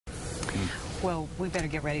Well, we better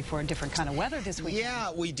get ready for a different kind of weather this weekend.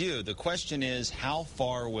 Yeah, we do. The question is, how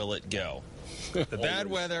far will it go? The bad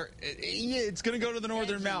weather, it's going to go to the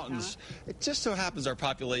northern mountains. It just so happens our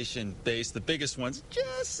population base, the biggest one's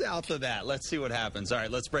just south of that. Let's see what happens. All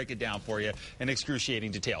right, let's break it down for you in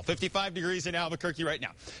excruciating detail. 55 degrees in Albuquerque right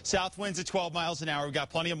now. South winds at 12 miles an hour. We've got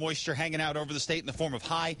plenty of moisture hanging out over the state in the form of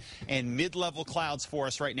high and mid-level clouds for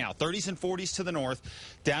us right now. 30s and 40s to the north,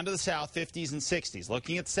 down to the south, 50s and 60s.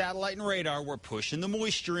 Looking at the satellite and radar, we're pushing the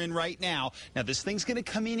moisture in right now. Now, this thing's going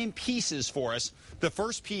to come in pieces for us. The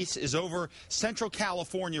first piece is over Central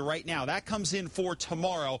California right now. That comes in for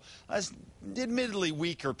tomorrow. Admittedly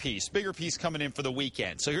weaker piece. Bigger piece coming in for the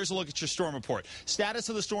weekend. So here's a look at your storm report. Status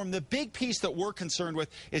of the storm. The big piece that we're concerned with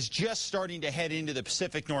is just starting to head into the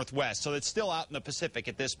Pacific Northwest. So it's still out in the Pacific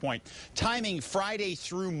at this point. Timing Friday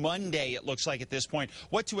through Monday, it looks like at this point.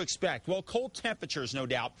 What to expect? Well, cold temperatures, no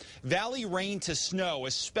doubt. Valley rain to snow,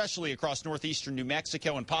 especially across northeastern New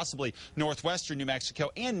Mexico and possibly northwestern New Mexico,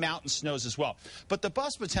 and mountain snows as well. But the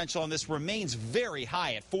bust potential on this remains very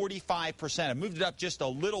high at 45%. I moved it up just a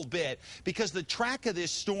little bit because the track of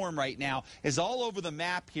this storm right now is all over the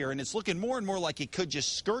map here, and it's looking more and more like it could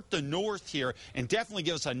just skirt the north here and definitely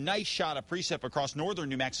give us a nice shot of precip across northern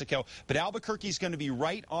New Mexico. But Albuquerque's going to be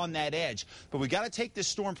right on that edge. But we got to take this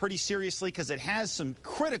storm pretty seriously because it has some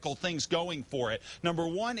critical things going for it. Number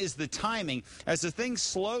one is the timing. As the thing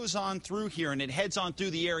slows on through here and it heads on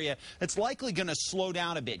through the area, it's likely going to slow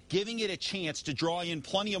down a bit, giving it a chance to draw in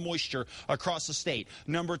plenty of moisture across the state.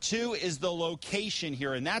 Number two is the location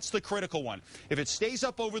here, and that's the critical one. If it stays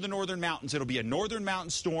up over the northern mountains, it'll be a northern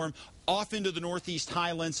mountain storm off into the northeast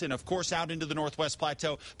highlands and, of course, out into the northwest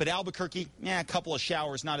plateau. But Albuquerque, a couple of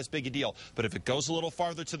showers, not as big a deal. But if it goes a little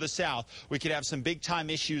farther to the south, we could have some big-time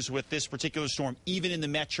issues with this particular storm, even in the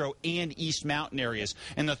metro and east mountain areas.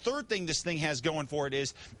 And the third thing this thing has going for it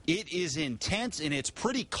is intense, and it's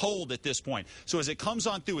pretty cold at this point. So as it comes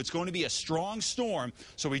on through, it's going to be a strong storm.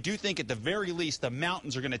 So we do think at the very least the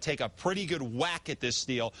mountains are going to take a pretty good whack at this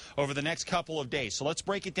deal over the next couple of days. So let's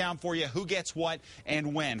break it down for you, who gets what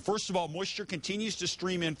and when. First of all, moisture continues to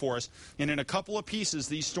stream in for us, and in a couple of pieces,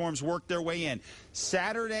 these storms work their way in.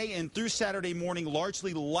 Saturday and through Saturday morning,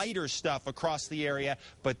 largely lighter stuff across the area,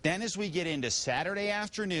 but then as we get into Saturday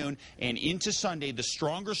afternoon and into Sunday, the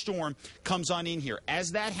stronger storm comes on in here.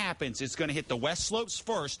 As that happens, it's going to hit the west slopes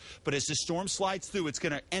first, but as the storm slides through, it's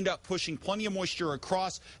going to end up pushing plenty of moisture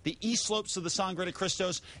across the east slopes of the Sangre de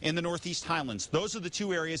Cristos and the northeast highlands. Those are the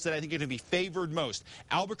two areas that I think are going to be favored most.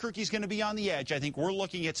 Albuquerque's going to be on the edge. I think we're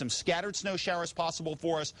looking at some scattered snow showers possible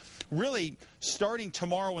for us, really starting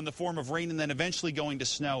tomorrow in the form of rain and then eventually going to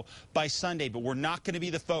snow by Sunday. But we're not going to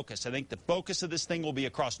be the focus. I think the focus of this thing will be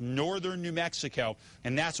across northern New Mexico,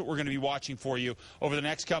 and that's what we're going to be watching for you over the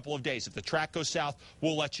next couple of days. If the track goes south,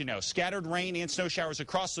 we'll let you know. Scattered rain and snow showers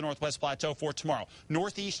across the northwest plateau for tomorrow.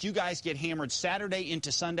 Northeast, you guys get hammered Saturday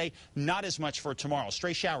into Sunday. Not as much for tomorrow.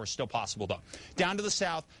 Stray showers still possible, though. Down to the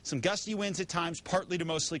south, some gusty winds at times, partly to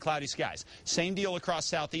mostly cloudy skies. Same deal across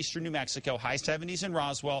southeastern New Mexico, high 70s in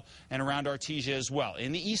Roswell and around Artesia as well.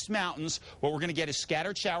 In the East Mountains, what we're going to get is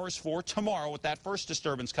scattered showers for tomorrow with that first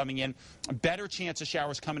disturbance coming in. A better chance of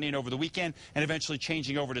showers coming in over the weekend and eventually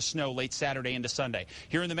changing over to snow late Saturday into Sunday.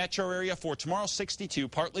 Here in the metro area for tomorrow, 62,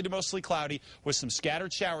 partly to mostly cloudy with some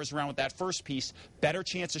scattered showers around with that first piece. Better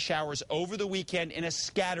chance of showers over the weekend in a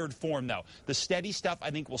scattered form, though. The steady stuff,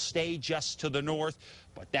 I think, will stay just to the north,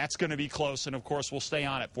 but that's going to be close, and, of course, we'll stay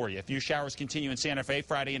on it for you. A few showers continue in Santa Fe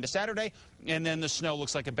Friday into Saturday, and then the snow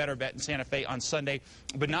looks like a better bet in Santa Fe on Sunday,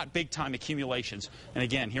 but not big-time accumulations. And,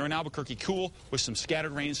 again, here in Albuquerque, cool with some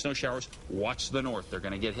scattered rain and snow showers. Watch the north. They're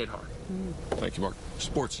going to get hit hard. Thank you, Mark.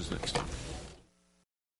 Sports is next.